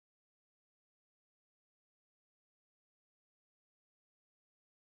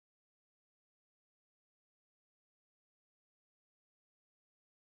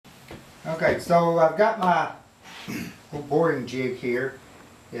Okay, so I've got my little boring jig here.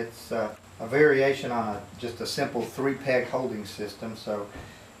 It's a variation on just a simple 3-peg holding system. So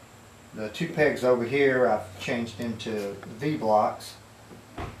the 2 pegs over here I've changed into V-blocks,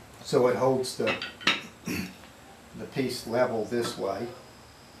 so it holds the piece level this way.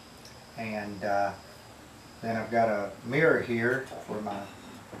 And then I've got a mirror here for my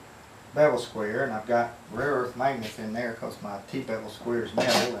bevel square, and I've got rare earth magnets in there because my T-bevel square is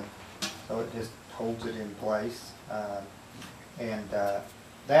metal, and so it just holds it in place.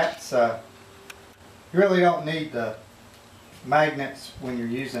 That's you really don't need the magnets when you're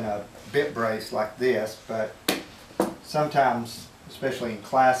using a bit brace like this, but sometimes, especially in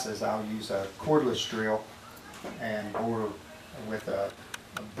classes, I'll use a cordless drill or with a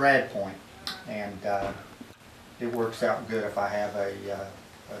brad point, and it works out good if I have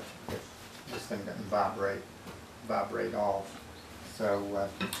if this thing doesn't vibrate off. So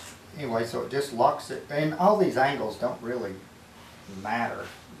anyway, so it just locks it, and all these angles don't really matter.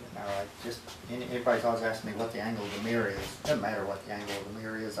 You know, everybody's always asking me what the angle of the mirror is. It doesn't matter what the angle of the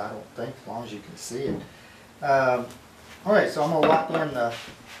mirror is, I don't think, as long as you can see it. Alright, so I'm going to lock in the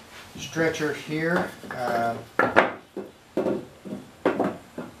stretcher here.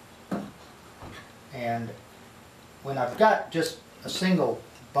 And when I've got just a single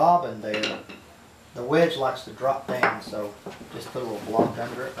bobbin there, the wedge likes to drop down, so just put a little block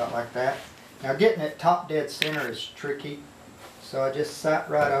under it, about like that. Now getting it top dead center is tricky, so I just sat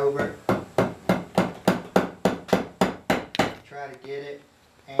right over it, try to get it.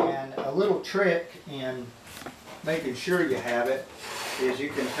 And a little trick in making sure you have it is you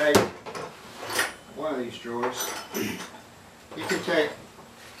can take one of these drawers, you can take,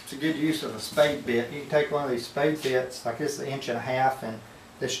 it's a good use of a spade bit, you can take one of these spade bits, like this is 1.5 inches, and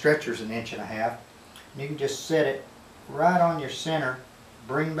this stretcher's 1.5 inches, and you can just set it right on your center,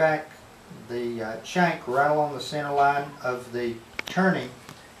 bring back the shank right along the center line of the turning,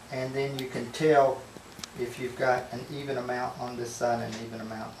 and then you can tell if you've got an even amount on this side and an even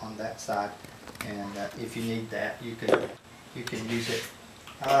amount on that side, and if you need that, you can use it.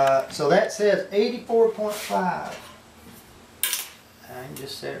 So that says 84.5. I can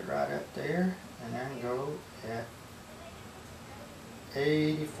just set it right up there, and I can go at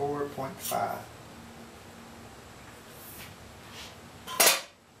 84.5.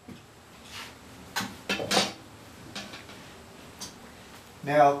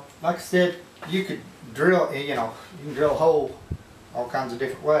 Now, like I said, you could drill, you can drill a hole all kinds of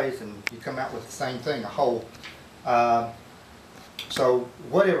different ways, and you come out with the same thing, a hole. So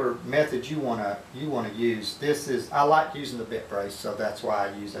whatever method you wanna use, I like using the bit brace, so that's why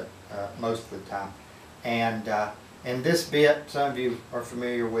I use it most of the time. And this bit, some of you are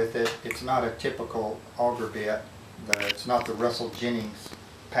familiar with it. It's not a typical auger bit. It's not the Russell Jennings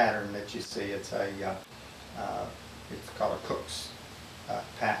pattern that you see. It's it's called a Cook's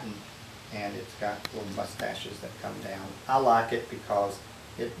pattern, and it's got little mustaches that come down. I like it because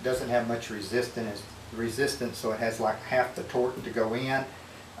it doesn't have much resistance, so it has like half the torque to go in.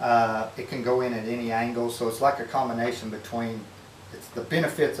 It can go in at any angle, so it's like a combination between it's the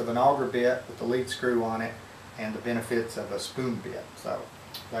benefits of an auger bit with the lead screw on it and the benefits of a spoon bit. So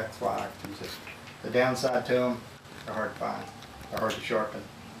that's why I use it. The downside to them, they're hard to find, they're hard to sharpen.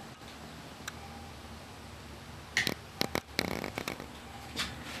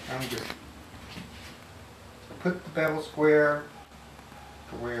 I'm just put the bevel square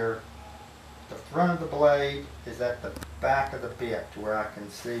to where the front of the blade is at the back of the bit, to where I can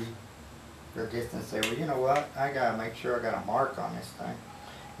see the distance there. Well, you know what? I gotta make sure I got a mark on this thing.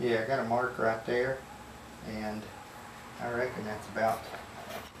 Yeah, I got a mark right there, and I reckon that's about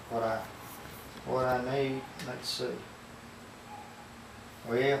what I need. Let's see.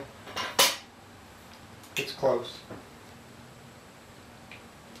 Well, it's close.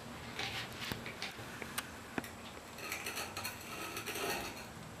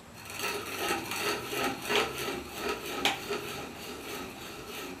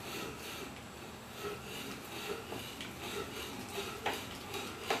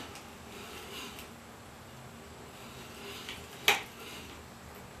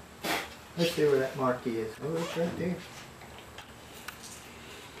 Let's see where that mark is. Oh, it's right there.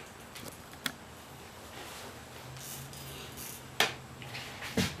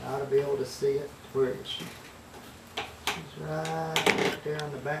 I ought to be able to see it where it's right there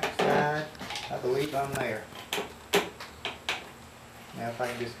on the back side. I believe I'm there. Now if I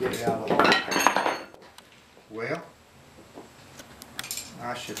can just get it out of the way. Well,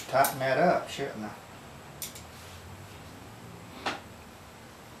 I should tighten that up, shouldn't I?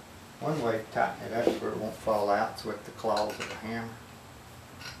 One way to tighten it up is where it won't fall out, is with the claws of the hammer.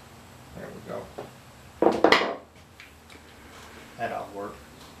 There we go. That ought to work.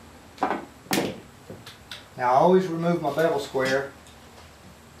 Now I always remove my bevel square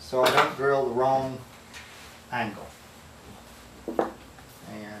so I don't drill the wrong angle.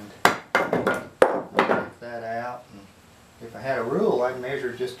 And take that out. And if I had a rule, I'd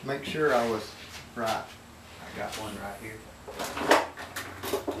measure just to make sure I was right. I got one right here.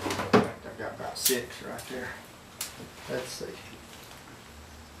 In fact, I've got about 6 right there. Let's see.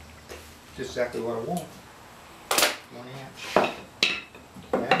 Just exactly what I want. 1 inch.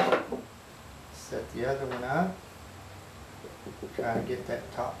 Okay. Set the other one up. Try to get that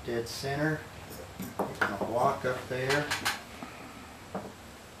top dead center. Put my block up there.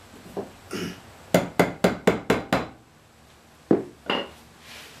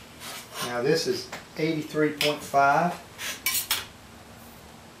 Now this is 83.5.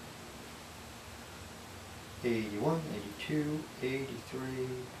 81, 82,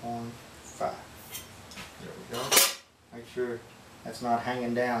 83.5. There we go. Make sure that's not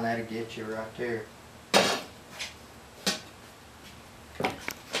hanging down. That'll get you right there.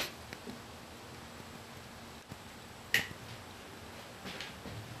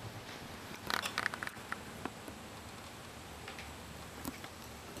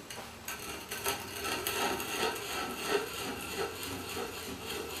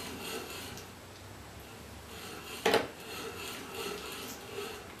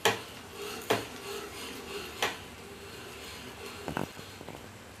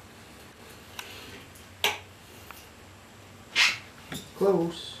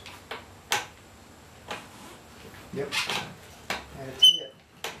 Close. Yep. That's it.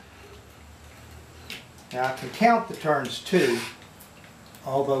 Now I can count the turns too,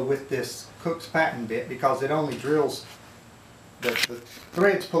 although with this Cook's patent bit, because it only drills, the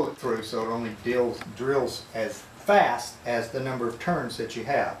threads pull it through, so it only drills as fast as the number of turns that you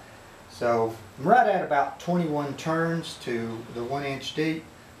have. So I'm right at about 21 turns to the 1 inch deep,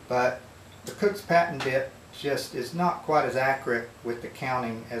 but the Cook's patent bit just is not quite as accurate with the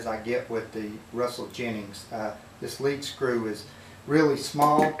counting as I get with the Russell Jennings. This lead screw is really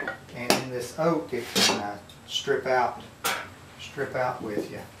small, and in this oak it can strip out with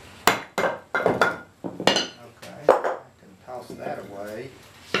you. Okay, I can toss that away.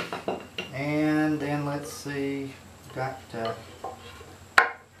 And then let's see, got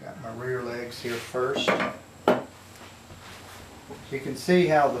my rear legs here first. You can see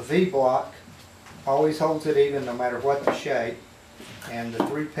how the V-block always holds it even no matter what the shape, and the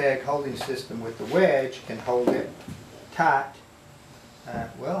 3-peg holding system with the wedge can hold it tight.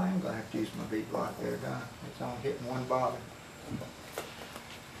 Well, I am going to have to use my V-block there, don't I? It's only hitting one bottom.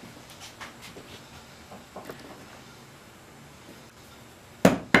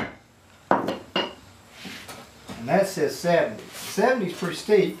 And that says 70. 70 is pretty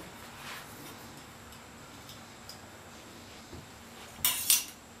steep.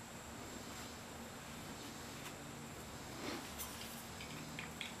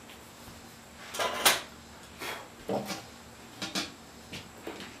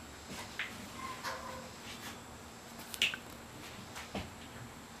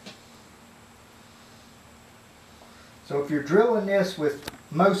 So if you're drilling this with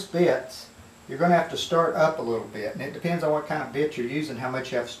most bits, you're going to have to start up a little bit. And it depends on what kind of bit you're using, how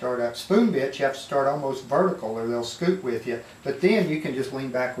much you have to start up. Spoon bits, you have to start almost vertical or they'll scoot with you. But then you can just lean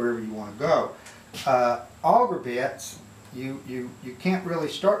back wherever you want to go. Auger bits, you can't really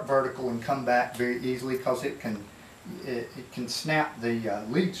start vertical and come back very easily because it can snap the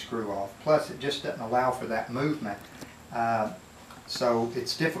lead screw off. Plus it just doesn't allow for that movement. So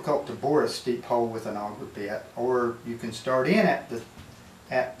it's difficult to bore a steep hole with an auger bit, or you can start in at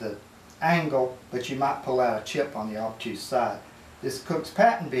the angle, but you might pull out a chip on the obtuse side. This Cook's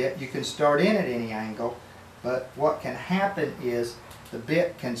patent bit, you can start in at any angle, but what can happen is the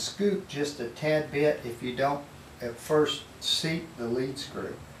bit can scoot just a tad bit if you don't at first seat the lead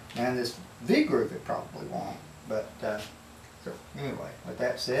screw. And this V-groove it probably won't, but so anyway, with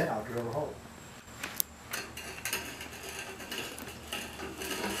that said, I'll drill a hole.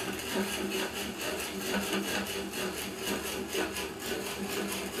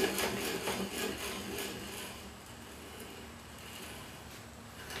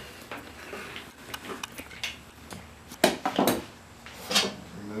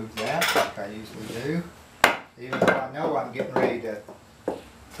 Remove that like I usually do. Even though I know I'm getting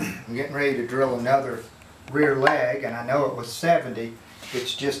ready to drill another rear leg, and I know it was 70.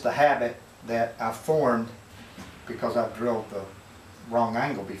 It's just the habit that I formed because I've drilled the wrong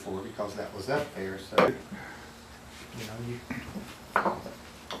angle before because that was up there. So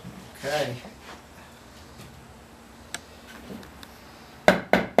okay.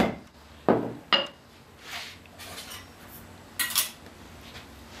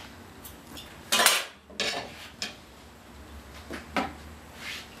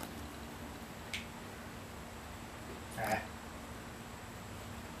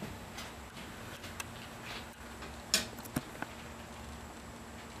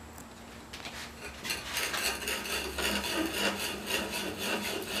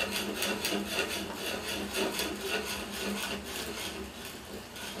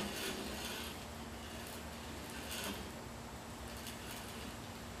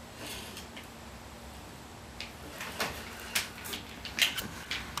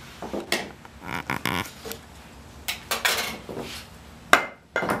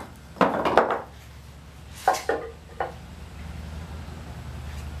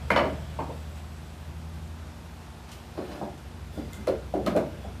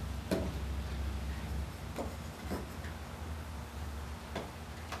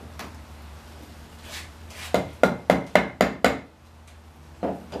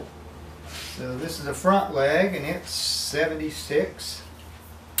 So this is a front leg and it's 76.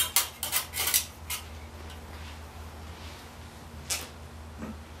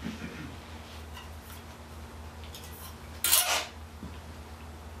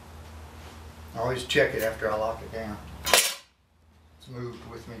 Always check it after I lock it down. It's moved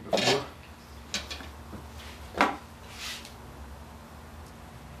with me before.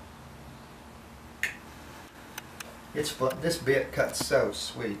 It's fun. This bit cuts so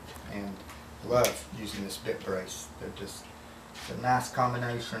sweet, and love using this bit brace. They're just, it's a nice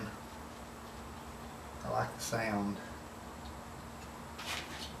combination. I like the sound.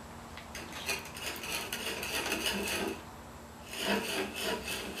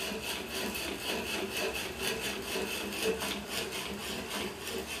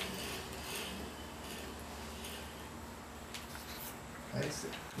 That's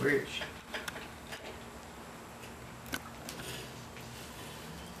it. Rich.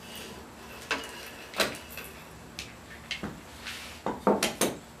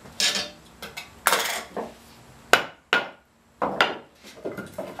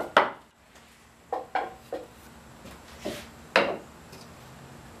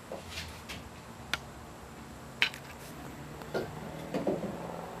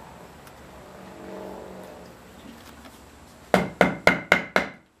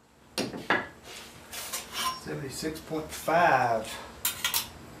 .5.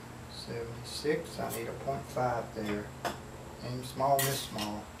 76, I need a .5 there. Aim small, miss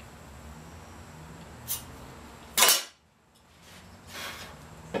small.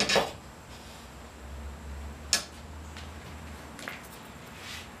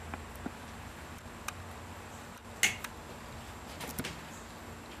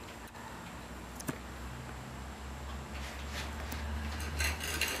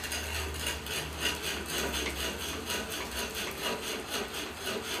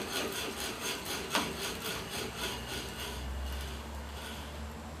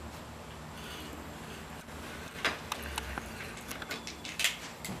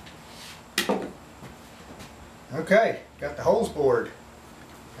 Okay, got the holes bored.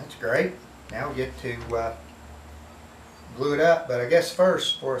 That's great. Now we get to glue it up, but I guess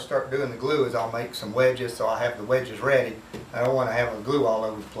first, before I start doing the glue, is I'll make some wedges, so I have the wedges ready. I don't want to have the glue all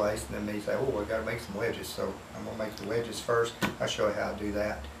over the place, and then me say, oh, I got to make some wedges, so I'm going to make the wedges first. I'll show you how to do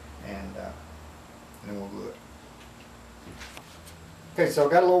that, and then we'll glue it. Okay, so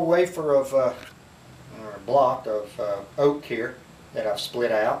I've got a little wafer of, or a block of oak here that I've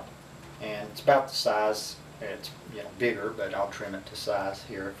split out, and it's about the size. It's bigger, but I'll trim it to size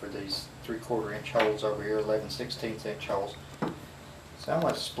here for these 3/4 inch holes over here, 11/16 inch holes. So I'm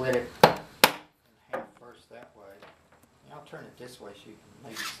going to split it in half first that way. And I'll turn it this way so you can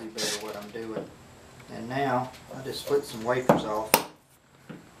maybe see better what I'm doing. And now I'll just split some wafers off.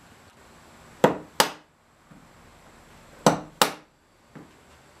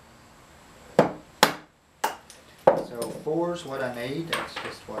 So 4's what I need. That's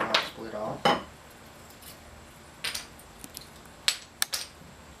just what I'll split off.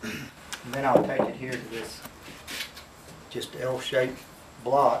 And then I'll take it here to this just L-shaped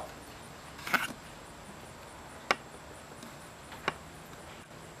block.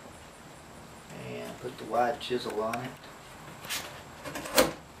 And put the wide chisel on it.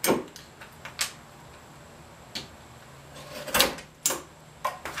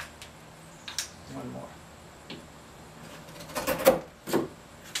 One more.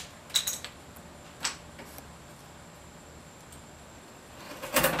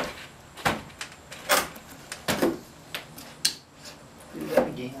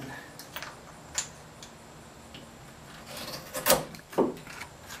 Again.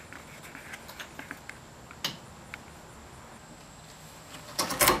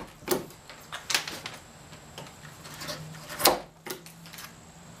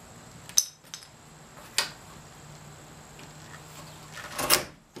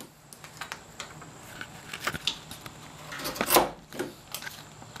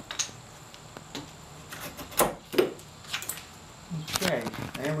 Okay,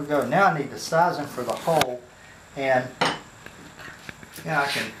 there we go. Now I need the sizing for the hole, and I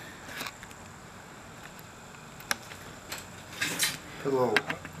can put a little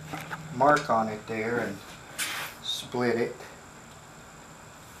mark on it there and split it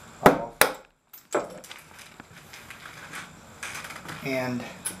off. And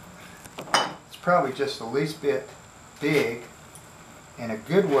it's probably just the least bit big, and a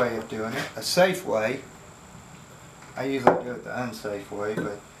good way of doing it, a safe way, I usually do it the unsafe way,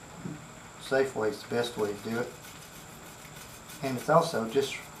 but safe way is the best way to do it. And it's also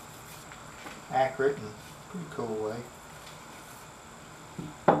just accurate and pretty cool way.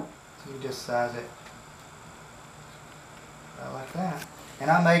 So you just size it about like that.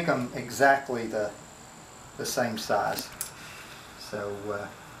 And I make them exactly the same size. So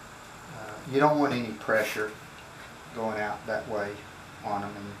you don't want any pressure going out that way on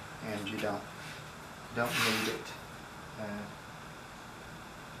them, and you don't need it.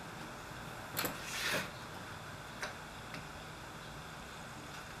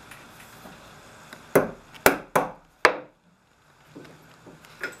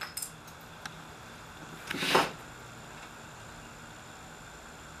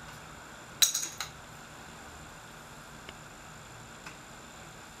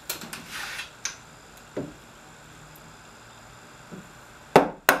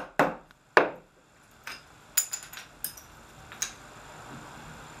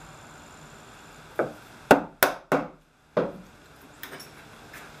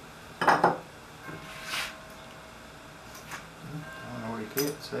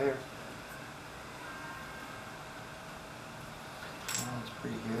 It's there. That's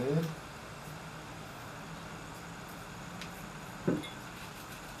pretty good. Got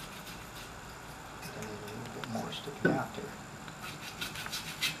a little bit more sticking out there.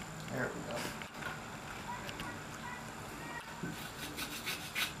 There we go.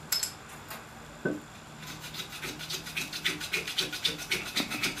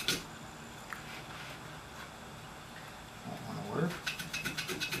 That one will work.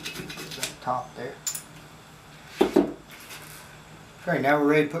 Top there. Okay, now we're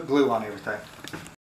ready to put glue on everything.